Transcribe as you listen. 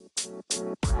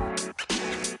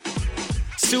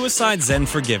Suicide Zen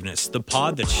Forgiveness, the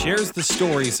pod that shares the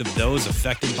stories of those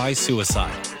affected by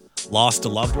suicide. Lost a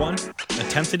loved one?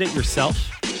 Attempted it yourself?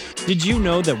 Did you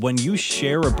know that when you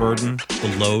share a burden,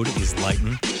 the load is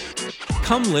lightened?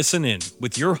 Come listen in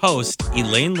with your host,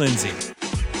 Elaine Lindsay.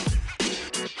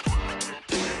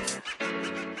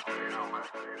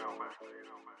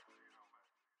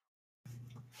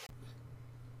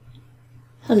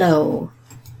 Hello.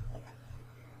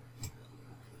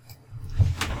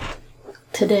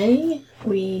 Today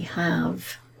we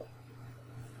have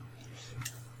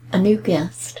a new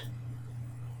guest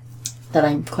that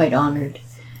I'm quite honored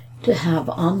to have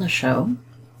on the show.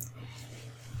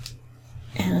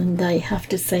 And I have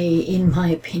to say, in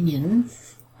my opinion,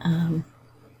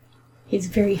 he's a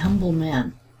very humble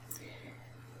man.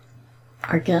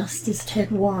 Our guest is Ted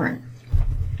Warren.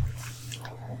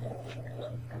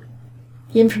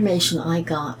 The information I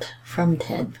got from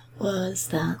Ted was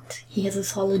that he has a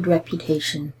solid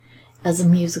reputation as a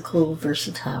musical,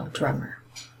 versatile drummer.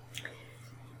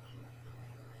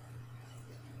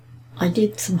 I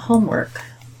did some homework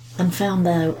and found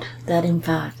out that, in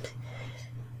fact,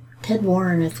 Ted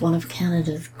Warren is one of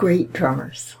Canada's great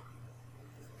drummers,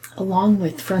 along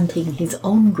with fronting his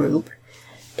own group,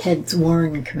 Ted's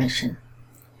Warren Commission.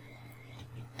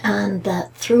 And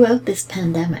that throughout this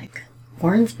pandemic,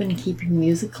 Warren's been keeping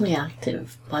musically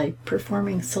active by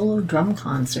performing solo drum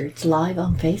concerts live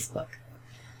on Facebook.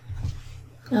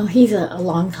 Now, he's a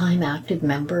long-time active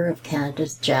member of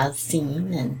Canada's jazz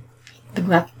scene and been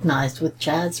recognized with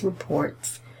Jazz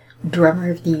Report's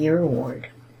Drummer of the Year award.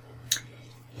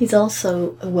 He's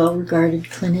also a well-regarded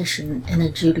clinician and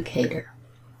adjudicator.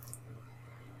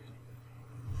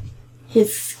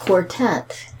 His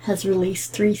quartet has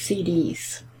released 3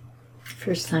 CDs,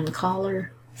 First Time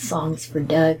Caller, Songs for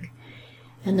Doug,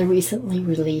 and the recently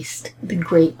released The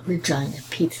Great Regina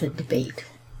Pizza Debate.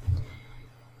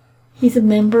 He's a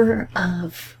member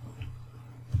of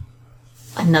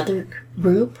another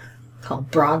group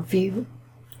called Broadview,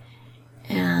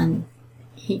 and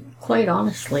he quite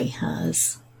honestly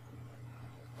has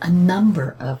a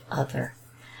number of other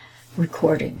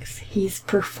recordings. He's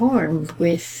performed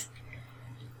with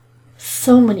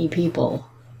so many people,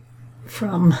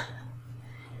 from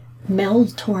Mel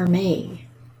Torme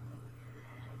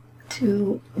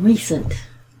to recent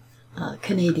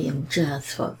Canadian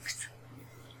jazz folks.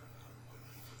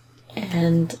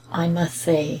 And I must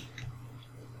say,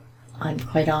 I'm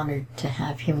quite honored to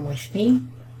have him with me,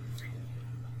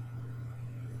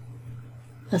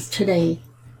 as today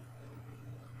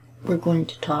we're going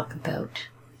to talk about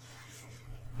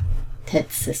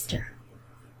Ted's sister.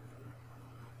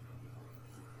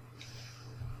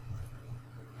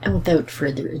 And without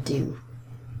further ado,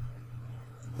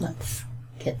 let's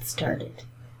get started.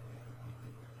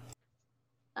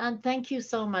 And thank you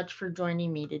so much for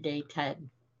joining me today, Ted.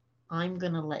 I'm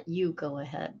going to let you go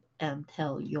ahead and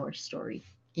tell your story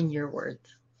in your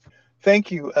words. Thank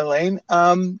you, Elaine.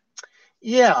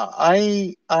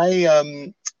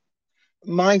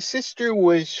 My sister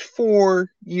was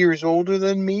 4 years older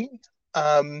than me.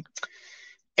 And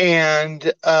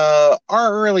our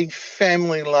early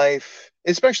family life,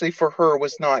 especially for her,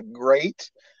 was not great.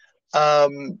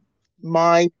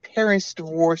 My parents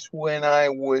divorced when I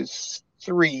was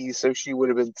 3, so she would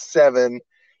have been 7.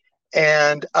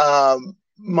 And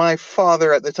my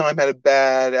father at the time had a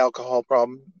bad alcohol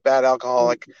problem, bad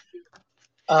alcoholic.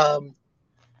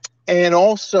 And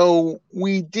also,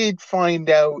 we did find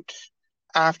out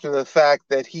after the fact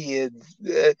that he had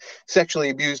sexually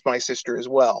abused my sister as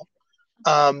well.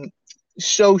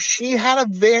 So she had a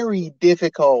very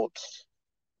difficult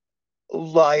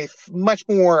life, much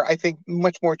more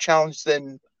challenged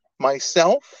than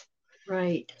myself.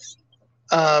 Right.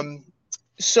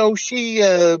 So she,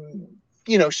 there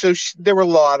were a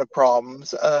lot of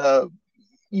problems.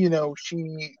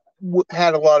 She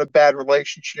had a lot of bad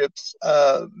relationships.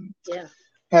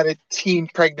 Had a teen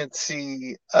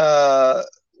pregnancy.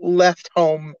 Left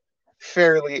home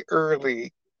fairly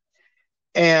early,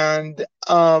 and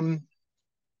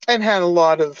had a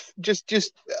lot of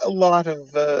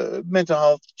mental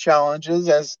health challenges,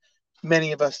 as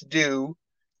many of us do.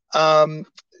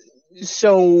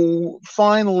 So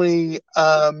finally,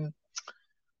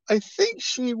 I think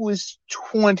she was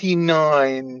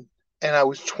 29 and I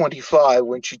was 25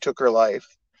 when she took her life.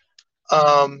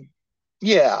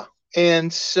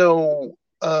 And so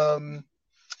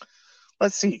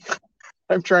let's see.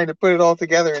 I'm trying to put it all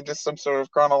together in just some sort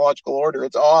of chronological order.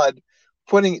 It's odd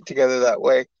putting it together that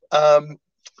way. And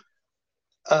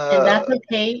that's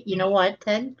okay. You know what,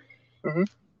 Ted? Mm-hmm.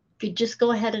 If you just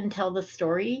go ahead and tell the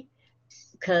story,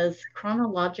 because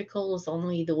chronological is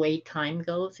only the way time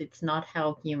goes. It's not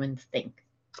how humans think.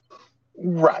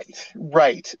 Right,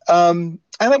 right. And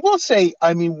I will say,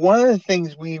 I mean, one of the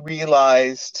things we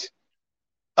realized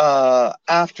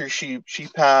after she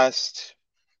passed,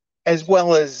 as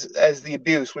well as the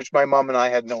abuse, which my mom and I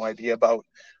had no idea about,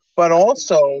 but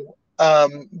also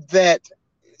that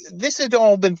this had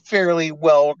all been fairly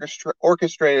well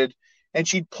orchestrated, and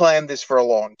she'd planned this for a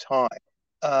long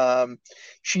time.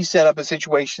 She set up a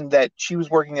situation that she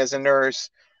was working as a nurse,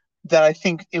 that I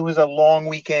think it was a long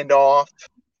weekend off,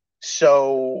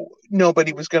 so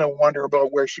nobody was going to wonder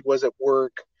about where she was at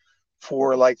work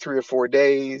for like 3 or 4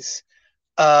 days.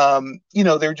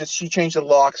 They're just she changed the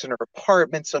locks in her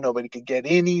apartment so nobody could get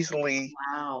in easily.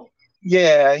 Wow.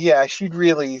 Yeah, yeah, she'd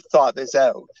really thought this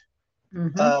out.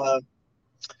 Mm-hmm. Uh,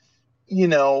 you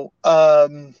know,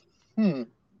 um, hmm,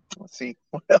 let's see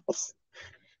what else.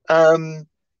 Um,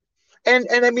 and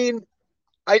I mean,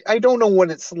 I don't know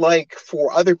what it's like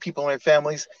for other people in their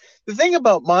families. The thing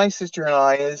about my sister and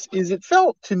I is it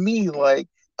felt to me like,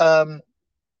 um,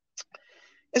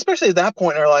 especially at that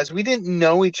point in our lives, we didn't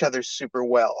know each other super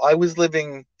well. I was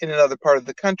living in another part of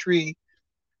the country.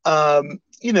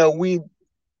 We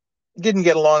didn't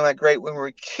get along that great when we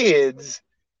were kids,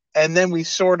 and then we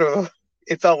sort of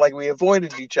it felt like we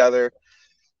avoided each other.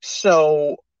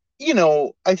 So,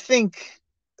 I think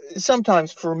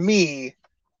sometimes for me,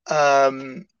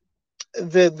 um,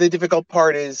 the difficult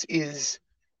part is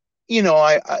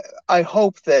I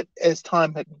hope that as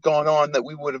time had gone on that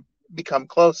we would have become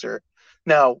closer.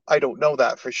 Now, I don't know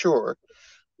that for sure,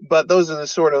 but those are the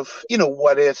sort of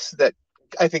what ifs that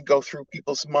I think go through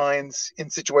people's minds in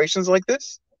situations like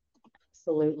this.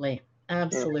 Absolutely. Yeah.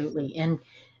 Absolutely. And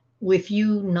with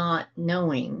you not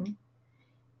knowing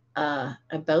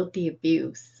about the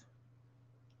abuse,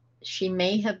 she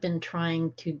may have been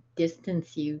trying to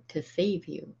distance you to save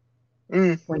you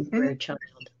when you were Mm-hmm. a child.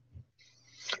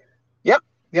 Yep.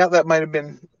 Yeah, that might have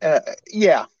been.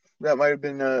 Yeah, that might have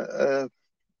been a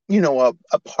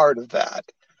part of that.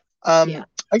 Yeah. Um,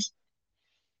 I,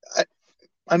 I,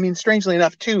 I mean, strangely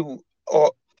enough, too,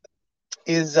 or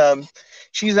is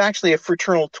she's actually a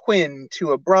fraternal twin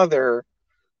to a brother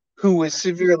who was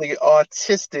severely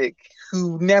autistic,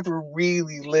 who never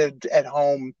really lived at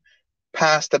home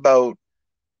past about,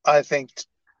 I think,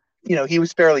 he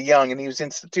was fairly young and he was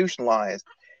institutionalized.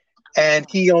 And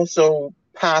he also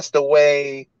passed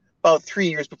away about 3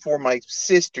 years before my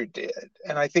sister did.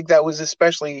 And I think that was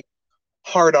especially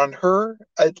hard on her,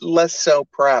 less so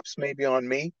perhaps maybe on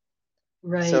me. So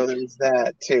Right. there's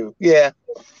that too. Yeah.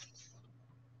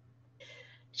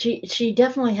 She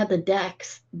definitely had the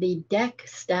deck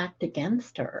stacked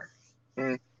against her.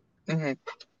 Mm-hmm.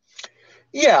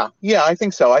 Yeah, yeah, I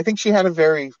think so. I think she had a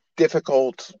very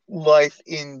difficult life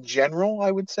in general, I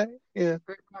would say. Yeah,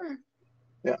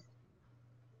 yeah.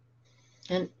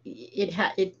 And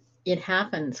it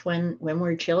happens when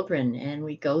we're children and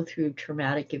we go through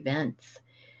traumatic events.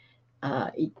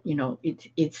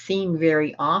 It's seen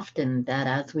very often that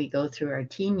as we go through our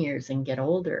teen years and get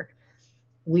older,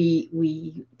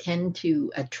 we tend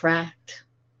to attract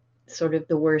sort of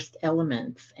the worst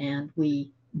elements, and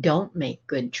we don't make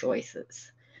good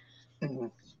choices.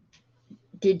 Mhm.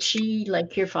 Did she,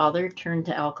 like your father, turn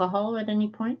to alcohol at any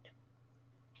point?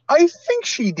 I think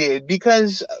she did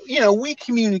because, we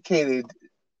communicated,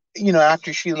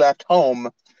 after she left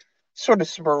home sort of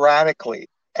sporadically.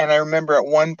 And I remember at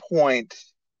one point,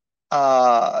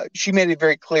 she made it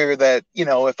very clear that,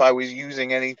 if I was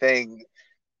using anything,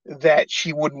 that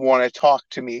she wouldn't want to talk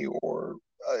to me or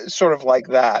sort of like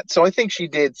that. So I think she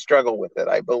did struggle with it,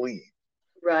 I believe.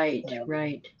 Right,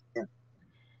 right. Yeah.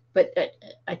 But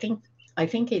I think I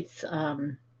think it's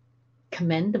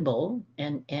commendable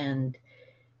and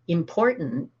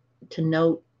important to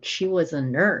note she was a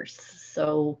nurse,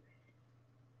 so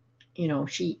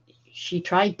she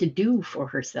tried to do for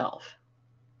herself.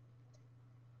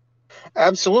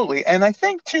 Absolutely. And I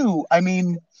think too, I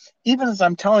mean, even as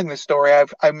I'm telling this story,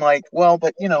 I'm like, well,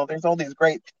 but there's all these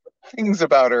great things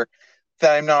about her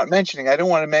that I'm not mentioning. I don't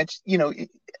want to mention,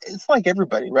 it's like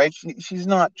everybody, right? She's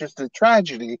not just a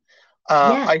tragedy.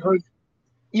 Yes. I heard,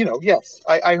 yes,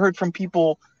 I heard from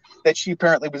people that she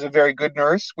apparently was a very good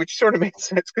nurse, which sort of makes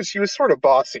sense because she was sort of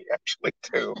bossy actually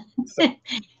too. So,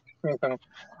 you know,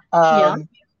 Yeah, um,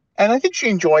 and I think she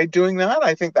enjoyed doing that.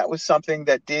 I think that was something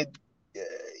that did,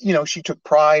 she took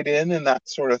pride in that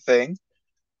sort of thing.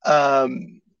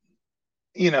 Um,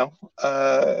 you know,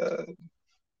 uh,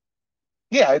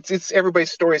 yeah, it's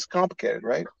everybody's story is complicated,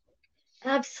 right?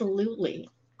 absolutely.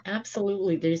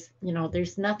 Absolutely.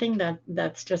 There's nothing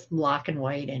that's just black and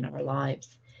white in our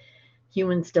lives.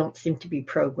 Humans don't seem to be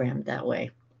programmed that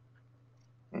way.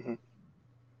 Hmm.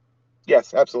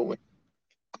 Yes, absolutely.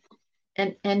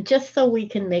 And just so we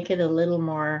can make it a little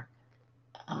more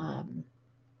um,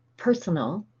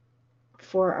 personal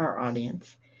for our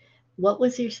audience, what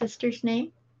was your sister's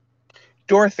name?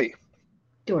 Dorothy.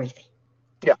 Dorothy.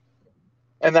 Yeah.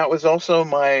 And that was also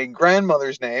my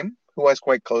grandmother's name, who I was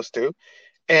quite close to.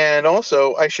 And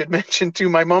also, I should mention too,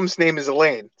 my mom's name is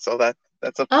Elaine. So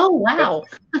that's a Oh, that's wow.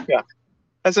 yeah,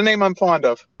 that's a name I'm fond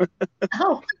of.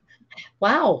 Oh,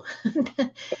 wow.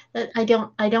 I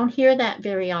don't hear that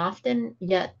very often,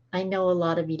 yet I know a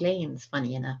lot of Elaines,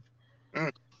 funny enough.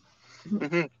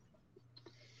 Mm-hmm.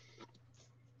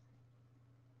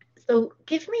 So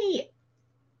give me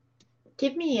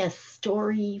a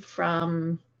story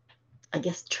from, I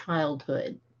guess,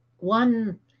 childhood.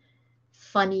 One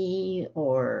funny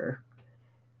or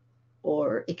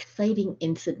exciting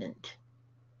incident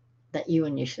that you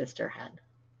and your sister had.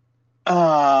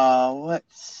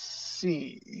 Let's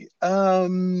see.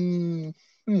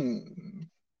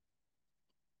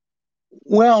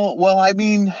 Well, I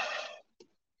mean,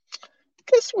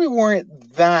 guess we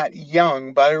weren't that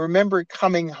young, but I remember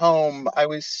coming home. I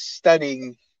was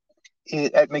studying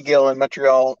at McGill in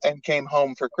Montreal and came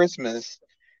home for Christmas.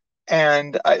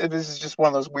 And this is just one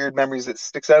of those weird memories that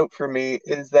sticks out for me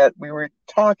is that we were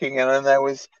talking and then I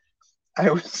was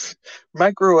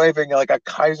microwaving like a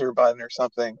Kaiser bun or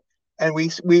something. And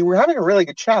we were having a really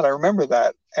good chat. I remember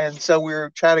that. And so we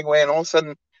were chatting away and all of a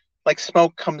sudden like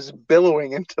smoke comes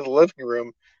billowing into the living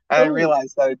room. And I Oh,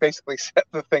 realized that I basically set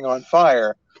the thing on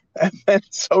fire. And then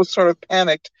so sort of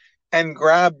panicked and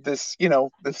grabbed this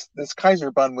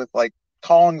Kaiser bun with like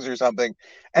tongs or something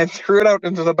and threw it out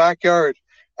into the backyard.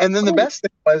 And then the oh, best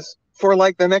thing was for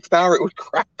like the next hour it would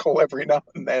crackle every now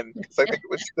and then because I think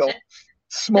it was still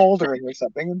smoldering or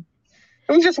something.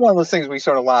 It was just one of those things we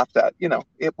sort of laughed at.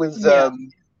 It was, yeah,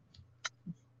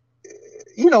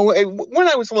 when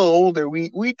I was a little older,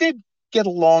 we did get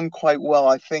along quite well,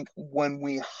 I think, when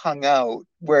we hung out.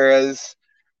 Whereas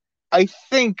I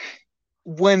think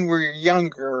when we're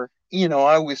younger,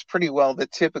 I was pretty well the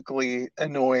typically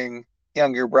annoying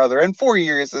younger brother. And 4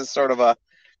 years is sort of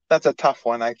that's a tough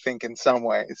one, I think, in some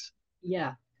ways.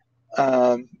 yeah.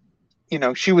 Um,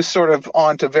 she was sort of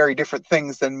on to very different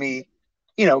things than me,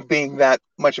 being that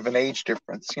much of an age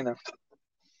difference.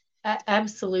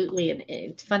 Absolutely. And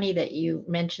it's funny that you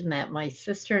mentioned that. My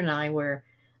sister and I were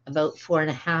about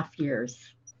 4.5 years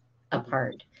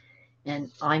apart,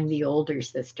 and I'm the older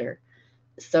sister.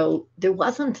 So there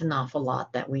wasn't an awful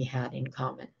lot that we had in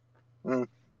common. Mm,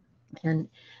 And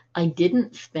I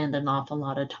didn't spend an awful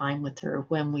lot of time with her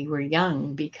when we were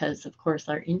young because, of course,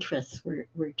 our interests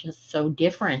were just so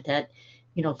different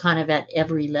kind of at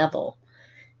every level.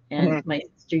 And mm, my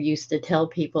sister used to tell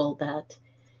people that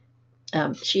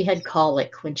she had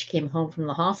colic when she came home from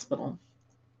the hospital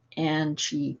and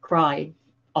she cried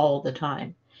all the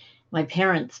time. My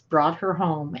parents brought her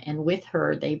home, and with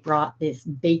her, they brought this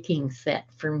baking set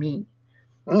for me,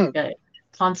 mm, a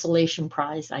consolation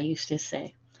prize, I used to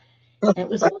say. And it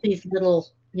was all these little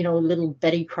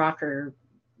Betty Crocker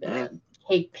mm. uh,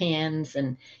 cake pans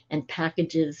and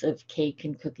packages of cake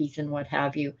and cookies and what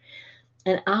have you.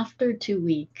 And after 2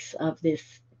 weeks of this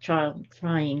child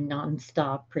crying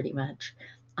nonstop, pretty much,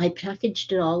 I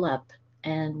packaged it all up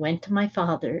and went to my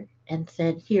father and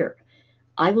said, "Here,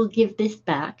 I will give this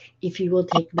back if you will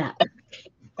take that."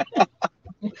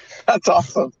 That's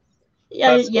awesome.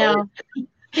 Yeah, That's yeah.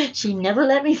 great. She never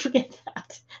let me forget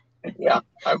that. Yeah,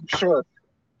 I'm sure.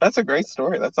 That's a great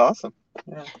story. That's awesome.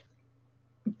 Yeah.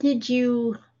 Did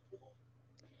you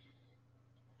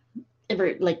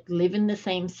ever like live in the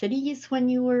same cities when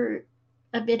you were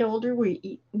a bit older? Were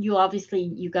you obviously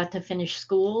you got to finish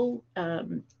school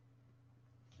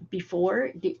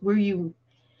before? Were you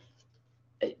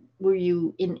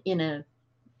in a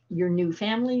your new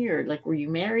family, or like were you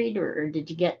married, or did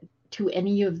you get to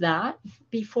any of that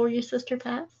before your sister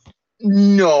passed?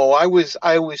 No, I was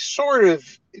sort of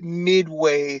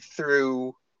midway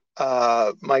through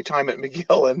my time at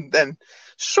McGill and then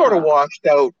sort of Uh, washed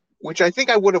out, which I think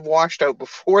I would have washed out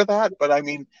before that, but I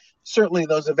mean, certainly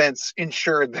those events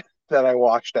ensured that I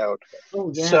washed out.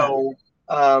 oh yeah. So,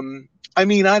 I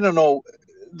mean, I don't know.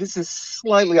 This is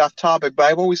slightly off topic, but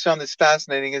I've always found this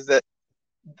fascinating is that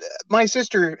my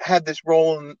sister had this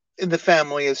role in the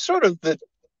family as sort of the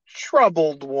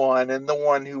troubled one and the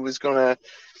one who was going to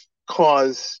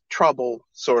cause trouble,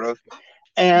 sort of. Mhm.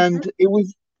 And it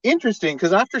was interesting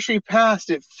because after she passed,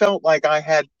 it felt like I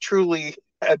had truly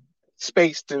had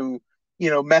space to,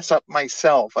 mess up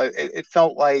myself. It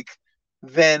felt like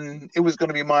then it was going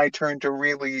to be my turn to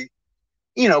really,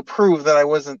 prove that I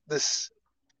wasn't this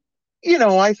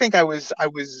I think I was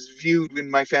viewed in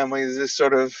my family as this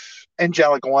sort of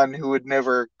angelic one who would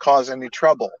never cause any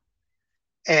trouble.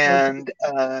 Okay. And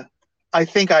I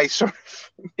think I sort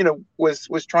of,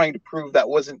 was trying to prove that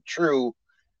wasn't true,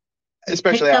 You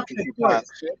especially picked up after the she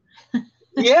passed. torch.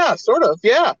 Yeah, sort of.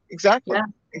 Yeah, exactly. Yeah,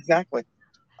 Exactly.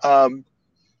 Um,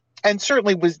 and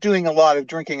certainly was doing a lot of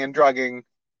drinking and drugging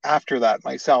after that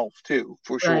myself too,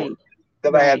 for sure. right,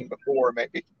 That I right. hadn't before,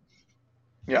 maybe.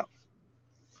 Yeah.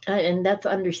 And that's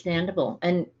understandable.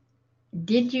 And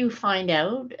did you find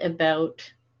out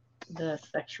about the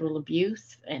sexual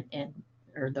abuse and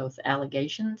or those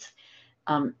allegations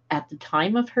at the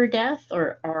time of her death,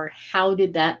 or how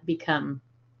did that become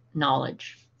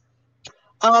knowledge?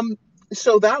 Um,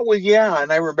 so that was, yeah,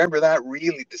 and I remember that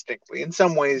really distinctly. In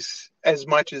some ways, as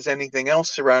much as anything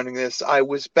else surrounding this, I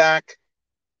was back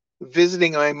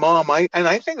visiting my mom. I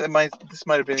think that my this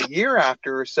might have been a year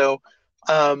after or so.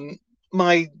 Um,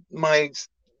 my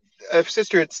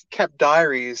sister had kept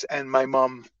diaries, and my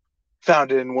mom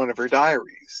found it in one of her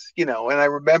diaries. And I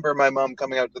remember my mom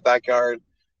coming out to the backyard.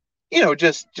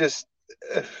 Just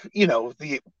uh,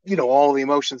 the all the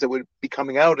emotions that would be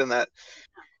coming out in that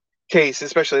case,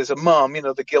 especially as a mom,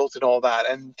 the guilt and all that,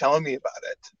 and telling me about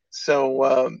it.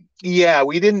 So, yeah,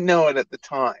 we didn't know it at the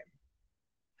time.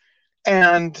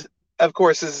 And of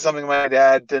course, this is something my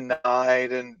dad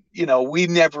denied. And, we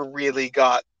never really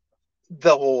got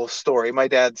the whole story. My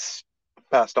dad's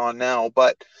passed on now,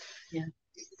 but, Yeah.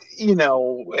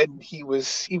 and he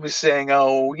was saying,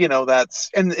 oh,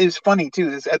 and it's funny too,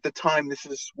 this at the time, this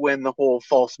is when the whole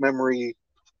false memory,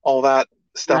 all that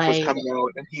stuff was Right. coming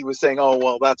out. And he was saying, oh,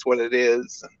 well, that's what it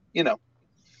is. And,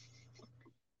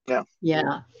 yeah.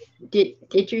 Yeah.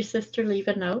 Did your sister leave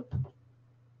a note?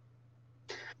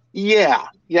 Yeah,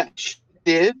 yeah, she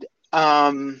did.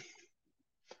 And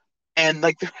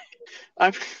like,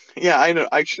 I, yeah, I know.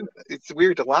 I should. It's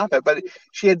weird to laugh at, but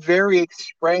she had very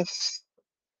expressed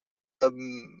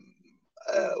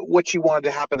what she wanted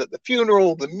to happen at the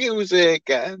funeral, the music,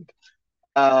 and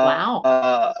Wow.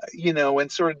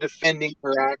 and sort of defending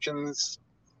her actions.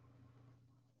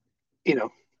 You know,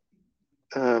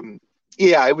 um,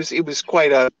 yeah, it was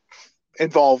quite a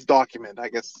involved document, I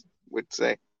guess would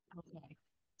say. Okay.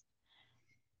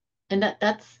 And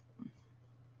that's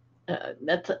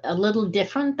a little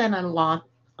different than a lot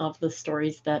of the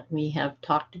stories that we have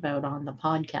talked about on the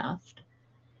podcast.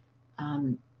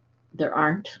 Um, there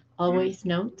aren't Mm-hmm. always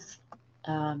notes.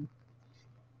 Um,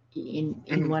 in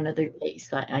Mm-hmm. one other case,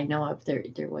 I know of there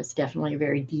was definitely a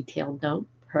very detailed note.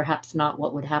 Perhaps not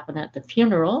what would happen at the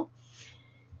funeral,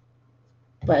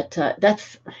 but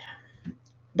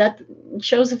that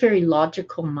shows a very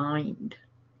logical mind.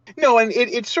 No, and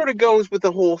it sort of goes with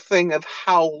the whole thing of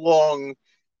how long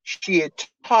she had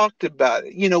talked about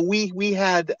it. We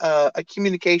had a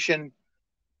communication.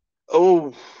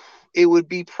 Oh, it would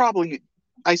be probably,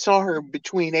 I saw her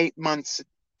between 8 months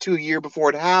to a year before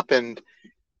it happened,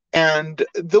 and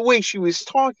the way she was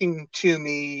talking to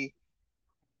me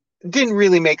didn't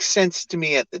really make sense to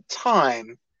me at the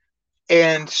time,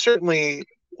 and certainly,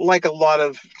 like a lot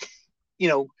of you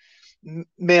know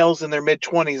males in their mid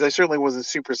 20s, I certainly wasn't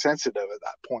super sensitive at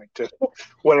that point to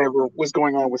whatever was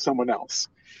going on with someone else.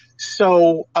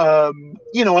 So,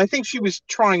 I think she was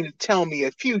trying to tell me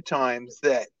a few times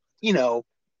that,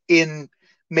 in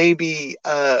maybe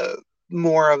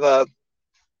more of a,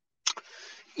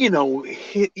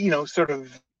 sort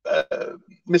of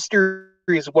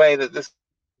mysterious way, that this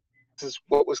is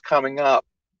what was coming up.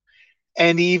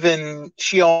 And even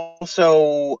she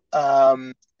also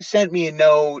sent me a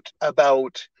note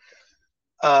about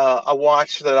a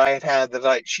watch that I had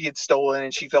that she had stolen,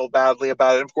 and she felt badly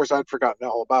about it. And of course, I'd forgotten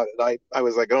all about it. I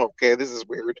was like, oh, okay, this is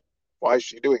weird. Why is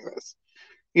she doing this?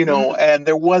 Mm, And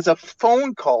there was a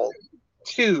phone call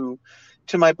too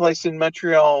to my place in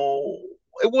Montreal.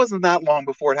 It wasn't that long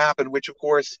before it happened, which of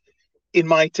course, in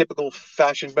my typical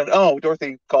fashion, but oh,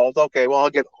 Dorothy called. Okay, well, I'll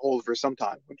get a hold of her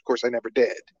sometime. Of course, I never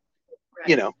did.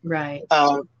 You right. know. Right.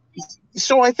 Uh,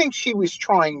 so I think she was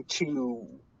trying to,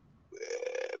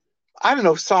 I don't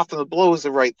know if soften the blow is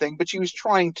the right thing, but she was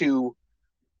trying to,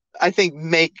 I think,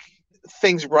 make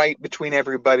things right between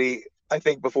everybody, I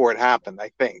think, before it happened,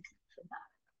 I think,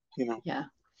 you know. Yeah.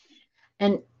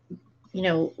 And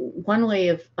one way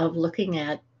of looking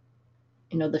at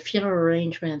the funeral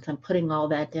arrangements and putting all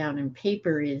that down in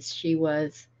paper is she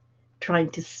was trying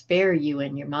to spare you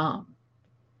and your mom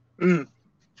Mm,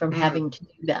 from mm, having to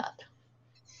do that.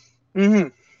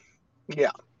 mm,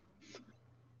 yeah.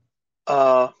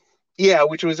 Uh, yeah,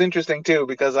 which was interesting too,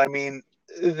 because I mean,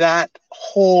 that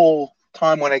whole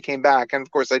time when I came back, and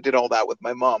of course I did all that with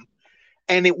my mom.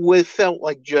 and it felt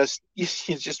like just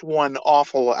it's just one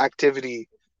awful activity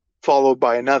followed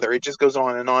by another. It just goes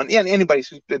on and on. Yeah, and anybody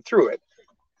who's been through it,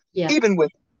 Yeah. even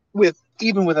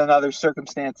with another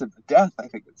circumstance of the death, I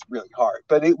think it's really hard.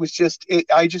 But it was just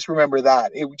I just remember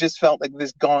that it just felt like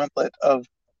this gauntlet of,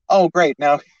 oh great,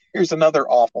 now here's another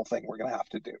awful thing we're gonna have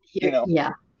to do.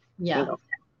 Yeah. You Yeah. know,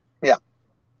 yeah.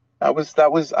 That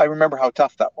was I remember how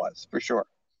tough that was for sure.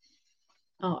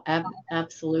 Oh,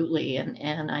 absolutely.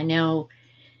 And I know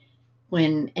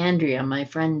when Andrea, my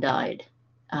friend, died,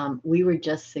 we were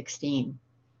just 16.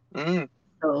 Mm,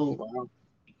 So wow.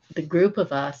 the group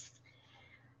of us,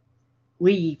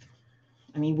 we,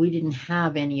 I mean, we didn't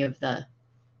have any of the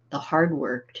hard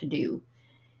work to do,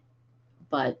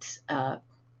 but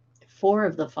four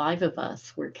of the five of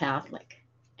us were Catholic,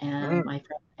 and Mm, my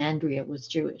friend Andrea was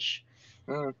Jewish.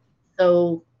 mm,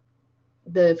 So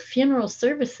the funeral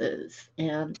services,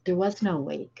 and there was no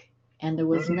wake, and there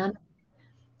was mm, none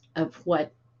of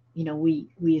what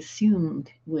we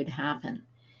assumed would happen.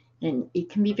 And it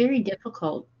can be very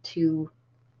difficult to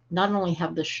not only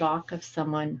have the shock of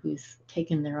someone who's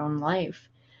taken their own life,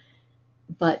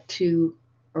 but to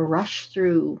rush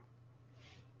through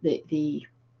the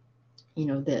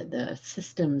the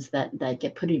systems that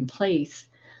get put in place,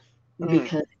 mm.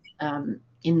 because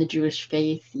in the Jewish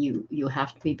faith you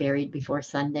have to be buried before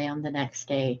sundown the next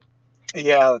day.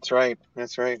 Yeah, that's right.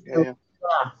 That's right. Yeah, So, yeah.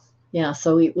 yeah, yeah.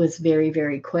 So it was very,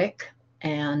 very quick,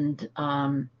 and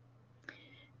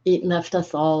it left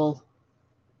us all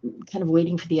kind of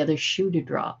waiting for the other shoe to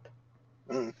drop.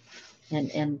 Mm,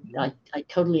 And I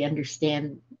totally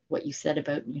understand what you said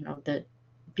about the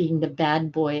being the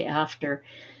bad boy after.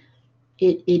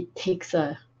 It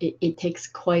takes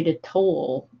quite a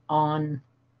toll on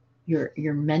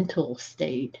your mental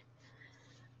state.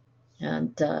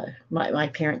 And my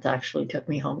parents actually took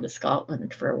me home to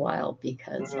Scotland for a while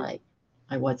because mm,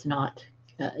 I was not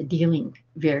dealing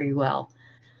very well.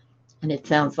 And it mm.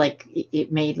 sounds like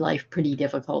it made life pretty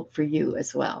difficult for you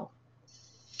as well.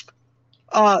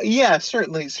 Yeah,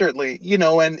 certainly, certainly.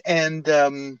 And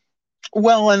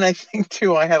well, and I think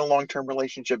too, I had a long-term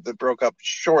relationship that broke up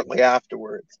shortly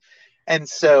afterwards. And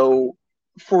so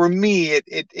for me,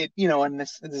 and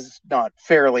this is not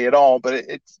fairly at all, but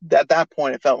it's at that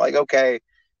point, it felt like, okay,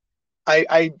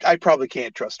 I probably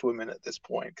can't trust women at this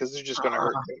point because they're just going to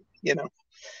hurt Uh, me. yeah,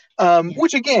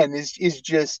 Which again is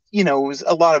just, it was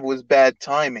a lot of it was bad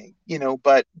timing,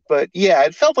 but yeah,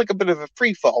 it felt like a bit of a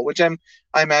free fall, which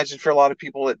I imagine for a lot of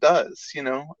people it does.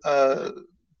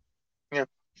 Yeah.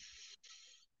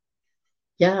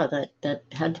 yeah, that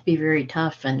had to be very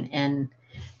tough, and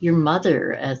your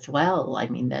mother as well. I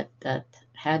mean, that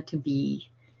had to be,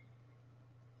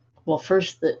 well,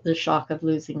 first the shock of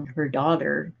losing her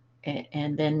daughter,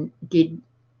 and then did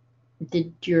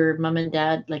your mom and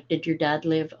dad, like, did your dad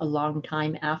live a long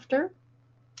time after?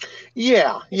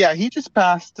 Yeah, he just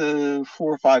passed 4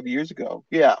 or 5 years ago.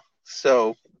 Yeah.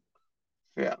 So,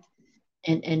 yeah.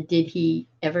 And did he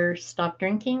ever stop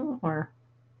drinking, or?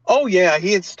 Oh yeah,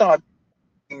 he had stopped,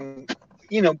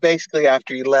 basically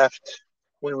after he left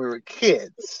when we were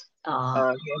kids.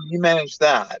 Ah, He managed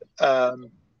that.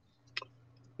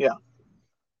 Yeah.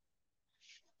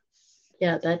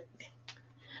 yeah,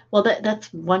 well,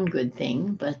 that's one good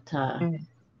thing, but Mm.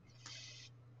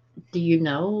 do you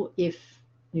know if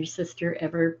your sister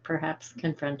ever perhaps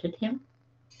confronted him?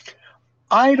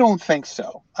 I don't think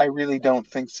so. I really don't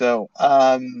think so.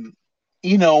 And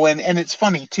it's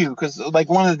funny too, because like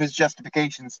one of his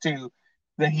justifications too,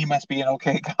 that he must be an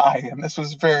okay guy, and this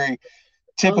was very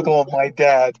Oh, typical of my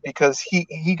dad because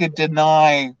he could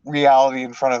deny reality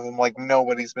in front of him like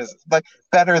nobody's business, like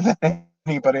better than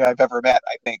anybody I've ever met,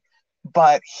 I think.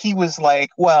 But he was like,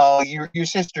 well, your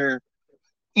sister,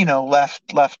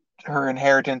 left her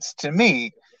inheritance to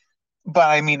me. But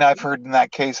I mean, I've heard in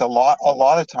that case a lot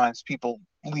of times people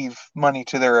leave money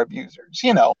to their abusers.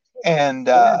 And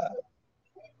yeah.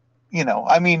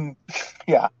 I mean,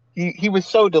 yeah, he was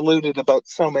so deluded about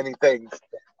so many things.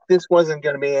 This wasn't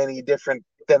going to be any different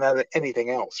than anything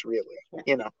else, really.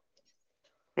 You know.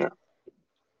 Yeah.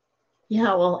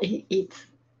 Yeah, well,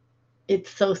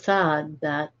 it's so sad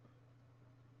that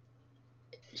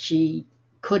she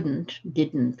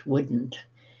wouldn't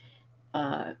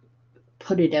uh,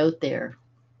 put it out there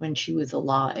when she was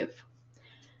alive.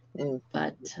 Mm,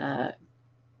 But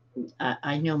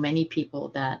I know many people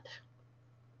that,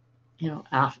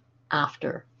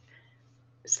 after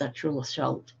sexual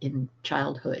assault in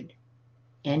childhood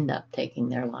end up taking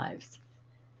their lives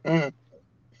mm,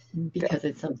 yeah. because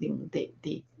it's something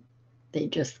they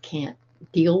just can't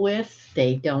deal with.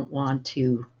 They don't want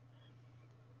to,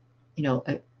 you know,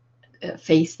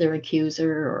 face their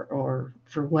accuser, or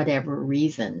for whatever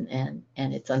reason, and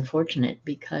it's unfortunate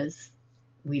because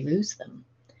we lose them.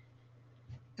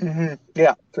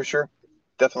 Yeah, for sure.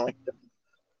 Definitely.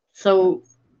 So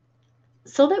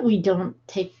so that we don't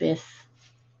take this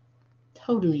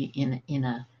totally in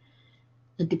a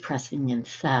depressing and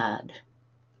sad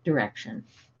direction,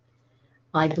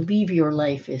 I believe your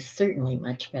life is certainly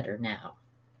much better now.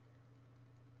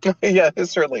 Yeah, it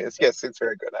certainly is. Yes, it's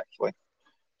very good, actually.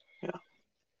 Yeah.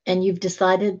 And you've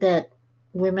decided that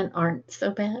women aren't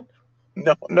so bad?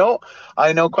 No, no,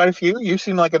 I know quite a few. You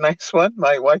seem like a nice one.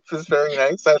 My wife is very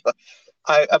nice.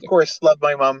 I of Yeah. course love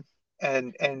my mom,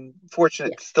 and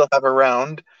fortunate Yeah. to still have her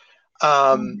around.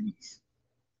 Oh, Um, nice.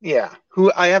 yeah,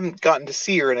 who I haven't gotten to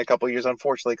see her in a couple of years,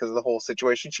 unfortunately, because of the whole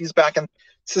situation. She's back in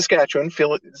Saskatchewan.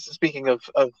 Speaking of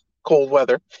cold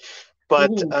weather, but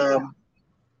Oh, yeah.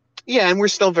 yeah, and we're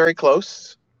still very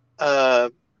close. Uh,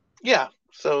 yeah,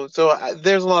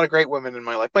 there's a lot of great women in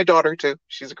my life. My daughter too.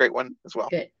 She's a great one as well.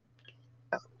 Good.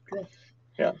 Good.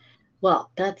 Yeah.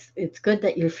 Well, it's good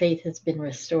that your faith has been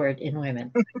restored in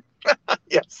women.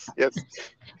 Yes. Yes.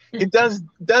 It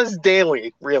does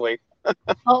daily, really.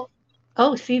 Oh,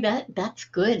 oh, see that's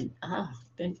good.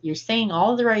 Then you're saying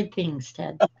all the right things,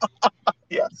 Ted.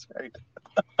 Yes. Right.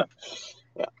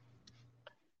 Yeah.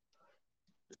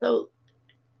 So,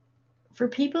 for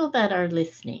people that are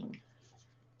listening,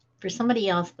 for somebody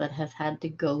else that has had to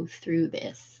go through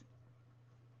this,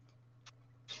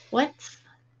 what's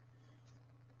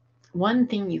one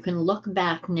thing you can look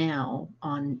back now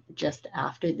on just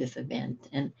after this event,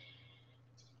 and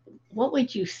what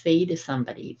would you say to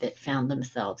somebody that found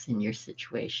themselves in your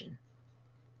situation?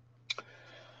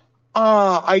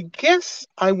 I guess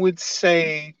I would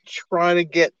say try to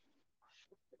get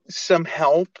some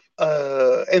help.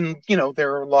 And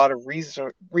there are a lot of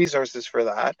resources for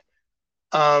that.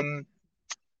 Um,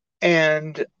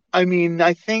 and I mean,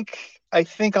 I think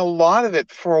a lot of it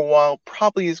for a while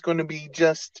probably is going to be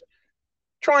just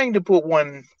trying to put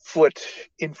one foot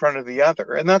in front of the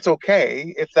other, and that's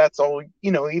okay if that's all.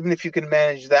 Even if you can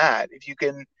manage that, if you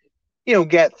can,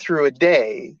 get through a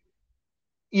day,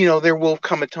 there will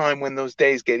come a time when those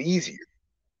days get easier.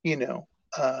 You know,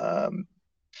 um,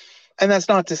 and that's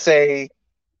not to say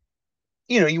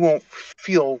you won't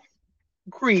feel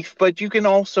grief, but you can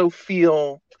also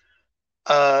feel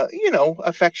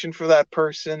affection for that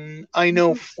person. I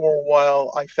know Mhm. for a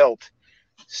while I felt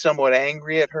somewhat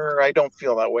angry at her. I don't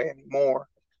feel that way anymore.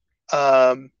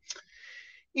 Um,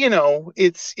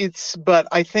 but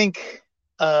I think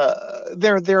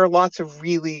there are lots of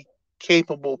really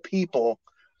capable people,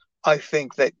 I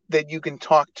think, that you can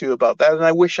talk to about that. And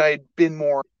I wish I had been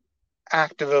more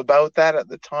active about that at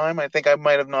the time. I think I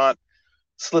might have not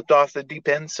slipped off the deep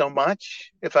end so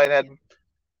much if I had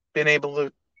been able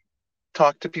to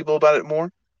talk to people about it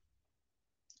more.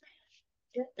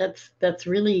 That's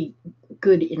really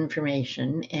good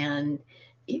information, and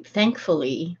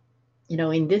thankfully,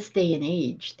 in this day and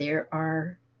age, there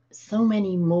are so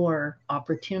many more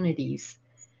opportunities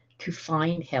to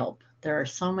find help. There are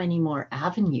so many more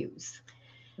avenues.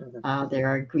 Mhm. There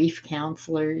are grief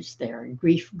counselors, there are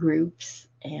grief groups,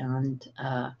 and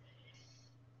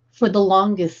for the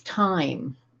longest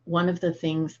time, one of the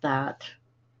things that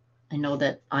I know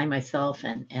that I myself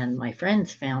and my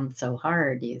friends found so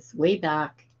hard is way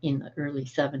back in the early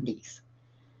 70s.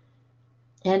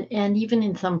 And even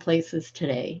in some places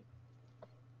today,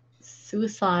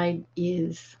 suicide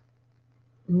is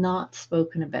not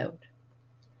spoken about.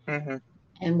 Hmm.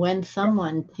 And when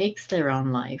someone takes their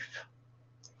own life,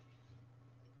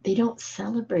 they don't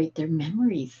celebrate their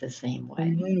memories the same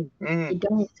way. Hmm. Hmm. They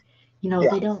don't, Yeah.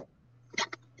 they don't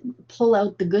pull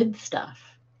out the good stuff.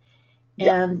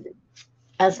 Yeah. And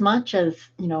as much as,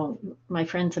 my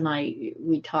friends and I,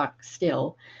 we talk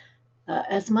still,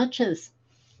 as much as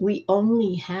we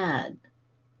only had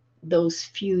those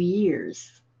few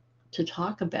years to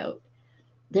talk about,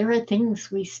 there are things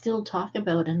we still talk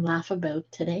about and laugh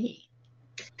about today.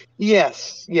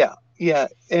 Yes. Yeah. Yeah.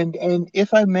 And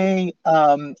if I may,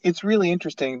 it's really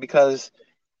interesting because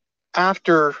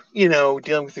after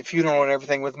dealing with the funeral and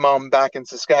everything with mom back in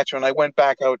Saskatchewan, I went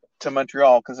back out to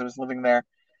Montreal because I was living there,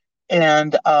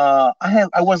 and I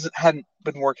wasn't hadn't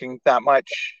been working that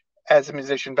much as a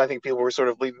musician. But I think people were sort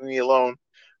of leaving me alone.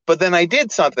 But then I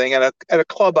did something at a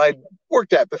club I'd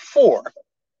worked at before,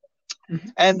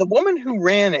 Mhm. and the woman who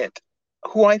ran it,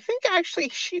 who I think actually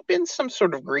she'd been some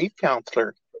sort of grief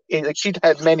counselor, like she'd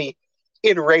had many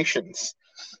iterations.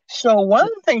 So one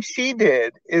of the things she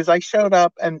did is I showed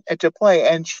up and to play,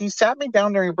 and she sat me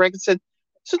down during a break and said,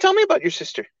 "So tell me about your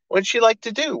sister. What did she like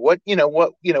to do? What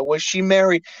was she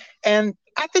married?" And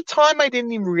at the time, I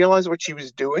didn't even realize what she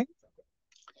was doing.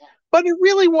 But it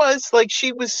really was like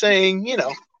she was saying,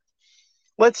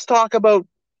 let's talk about,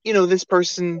 this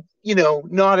person,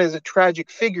 not as a tragic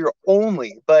figure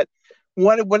only, but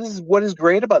what is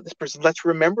great about this person? Let's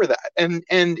remember that. And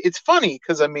it's funny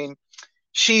because, I mean,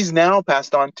 she's now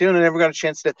passed on too, and I never got a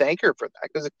chance to thank her for that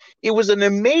because it was an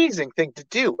amazing thing to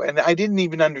do, and I didn't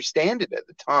even understand it at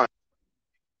the time.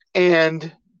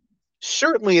 And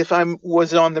certainly, if I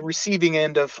was on the receiving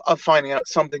end of finding out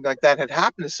something like that had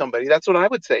happened to somebody, that's what I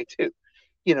would say too.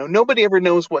 Nobody ever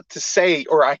knows what to say,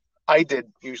 or I did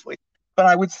usually, but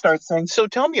I would start saying, so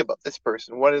tell me about this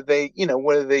person. What do they,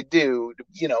 what do they do?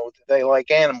 Do they like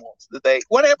animals? Do they,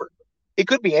 whatever? It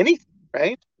could be anything,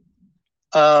 right?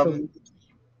 Um, Absolutely.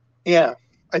 yeah,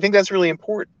 I think that's really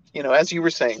important, as you were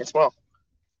saying as well.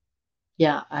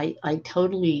 Yeah, I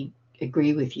totally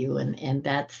agree with you. And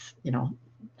that's,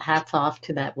 hats off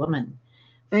to that woman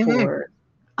Hmm. for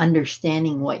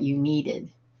understanding what you needed.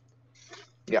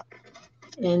 Yeah.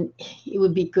 And it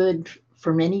would be good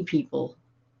for many people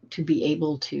to be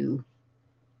able to,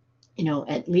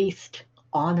 at least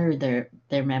honor their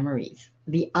memories,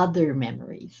 the other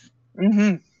memories,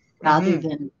 Hmm. rather Hmm.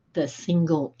 than the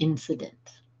single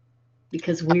incident.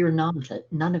 Because we're not,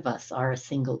 none of us are a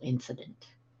single incident.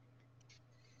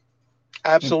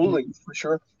 And Absolutely, for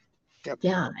sure. Yep.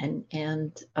 yeah,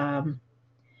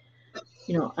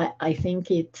 I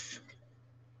think it's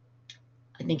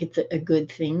a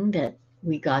good thing that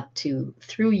we got to,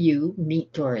 through you,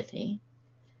 meet Dorothy.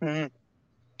 Hmm.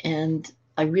 And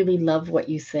I really love what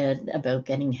you said about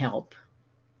getting help.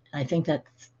 I think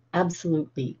that's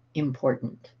absolutely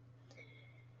important.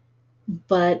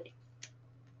 But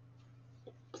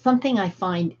something I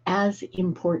find as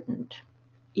important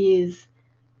is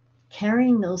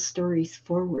carrying those stories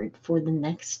forward for the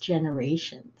next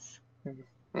generations,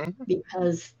 Hmm.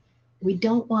 because we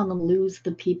don't want to lose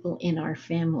the people in our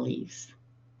families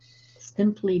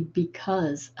simply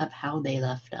because of how they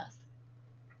left us.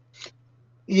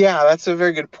 Yeah, that's a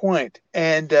very good point.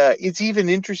 And it's even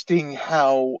interesting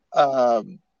how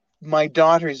my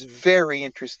daughter's very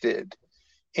interested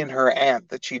in her aunt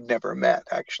that she'd never met.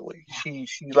 Actually,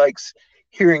 she likes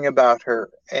hearing about her,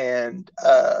 and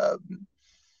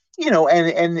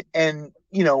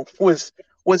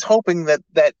was hoping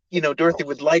that Dorothy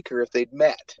would like her if they'd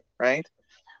met, right?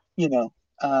 You know,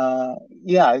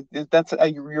 yeah, that's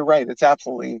you're right. It's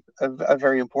absolutely a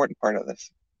very important part of this.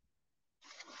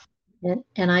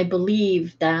 And I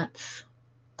believe that's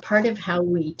part of how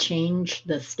we change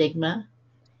the stigma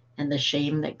and the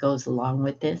shame that goes along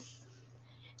with this.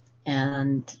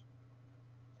 And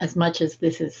as much as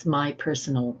this is my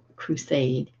personal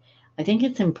crusade, I think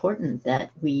it's important that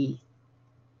we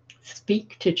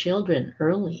speak to children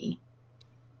early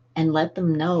and let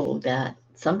them know that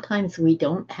sometimes we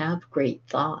don't have great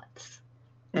thoughts,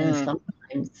 and Mm.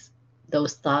 sometimes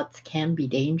those thoughts can be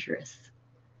dangerous.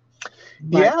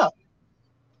 But Yeah.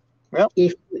 Well.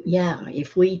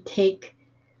 if we take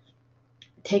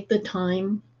the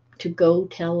time to go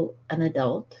tell an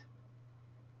adult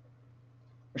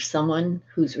or someone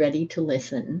who's ready to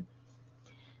listen,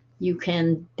 you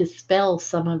can dispel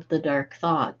some of the dark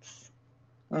thoughts,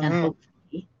 and Hmm.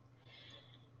 hopefully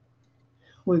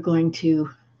we're going to,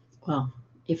 well,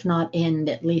 if not end,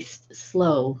 at least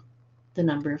slow the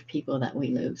number of people that we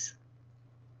lose.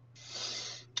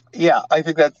 Yeah, I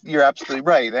think that you're absolutely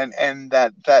right, and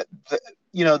that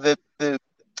the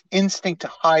instinct to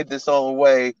hide this all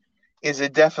away is a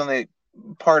definite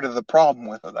part of the problem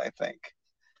with it. I think.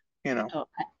 You know. Oh,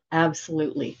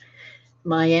 absolutely.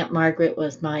 My Aunt Margaret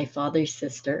was my father's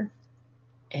sister,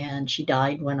 and she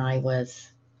died when I was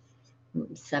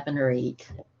 7 or 8.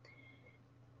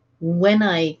 When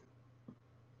I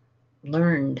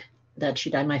learned that she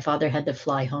died, my father had to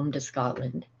fly home to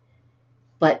Scotland,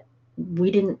 but we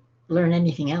didn't learn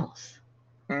anything else.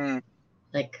 Mm-hmm.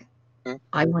 Like,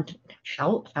 I wanted,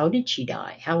 how did she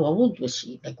die? How old was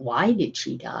she? Like, why did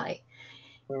she die?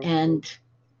 And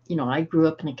I grew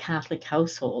up in a Catholic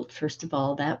household. First of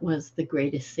all, that was the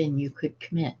greatest sin you could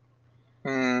commit.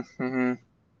 Mm-hmm.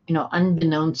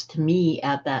 Unbeknownst to me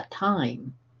at that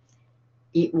time,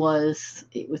 it was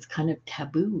kind of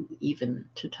taboo even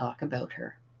to talk about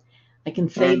her. I can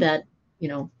say Mm-hmm. that,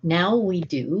 now we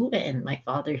do, and my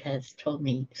father has told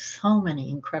me so many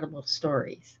incredible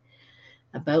stories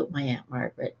about my Aunt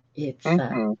Margaret.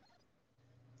 Mm-hmm.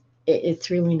 It's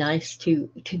really nice to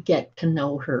get to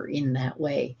know her in that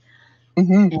way.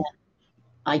 Mm-hmm. And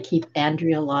I keep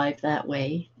Andrea alive that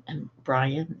way, and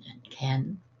Brian and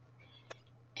Ken.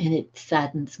 And it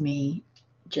saddens me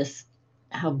just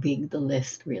how big the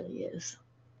list really is.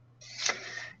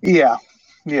 Yeah.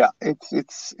 Yeah, it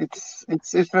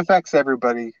affects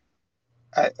everybody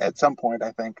at some point,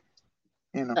 I think.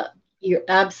 You know. You're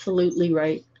absolutely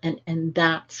right. And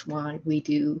that's why we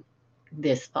do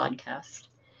this podcast.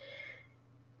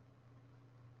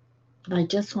 I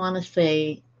just want to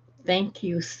say thank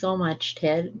you so much,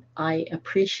 Ted. I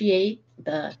appreciate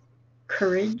the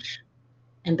courage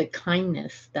and the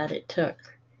kindness that it took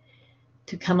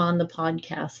to come on the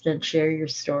podcast and share your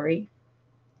story.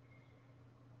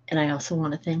 And I also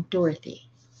want to thank Dorothy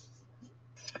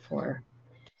for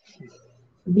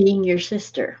being your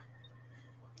sister.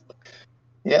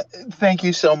 Yeah, thank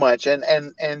you so much.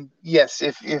 And yes,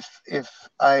 if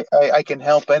I can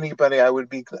help anybody, I would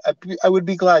be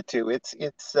glad to.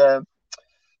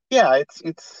 Yeah, it's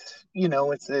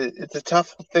it's a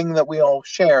tough thing that we all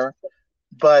share,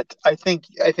 but I think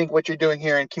what you're doing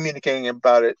here and communicating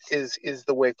about it is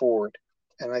the way forward.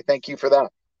 And I thank you for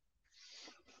that.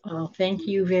 Well, thank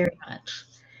you very much.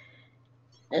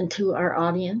 And to our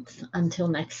audience, until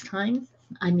next time,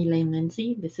 I'm Elaine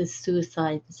Lindsay. This is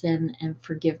Suicide, Zen, and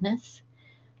Forgiveness.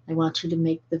 I want you to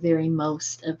make the very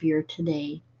most of your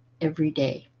today, every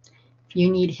day. If you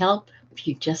need help, if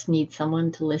you just need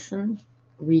someone to listen,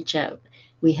 reach out.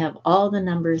 We have all the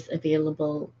numbers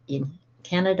available in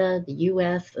Canada, the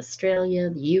US, Australia,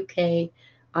 the UK,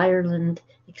 Ireland,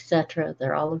 etc.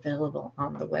 They're all available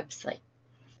on the website.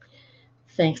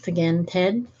 Thanks again,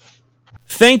 Ted.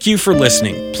 Thank you for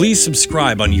listening. Please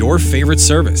subscribe on your favorite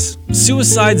service.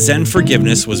 Suicide Zen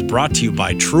Forgiveness was brought to you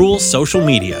by Truel Social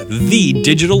Media, the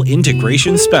digital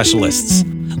integration specialists.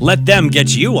 Let them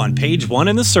get you on page 1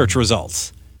 in the search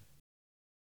results.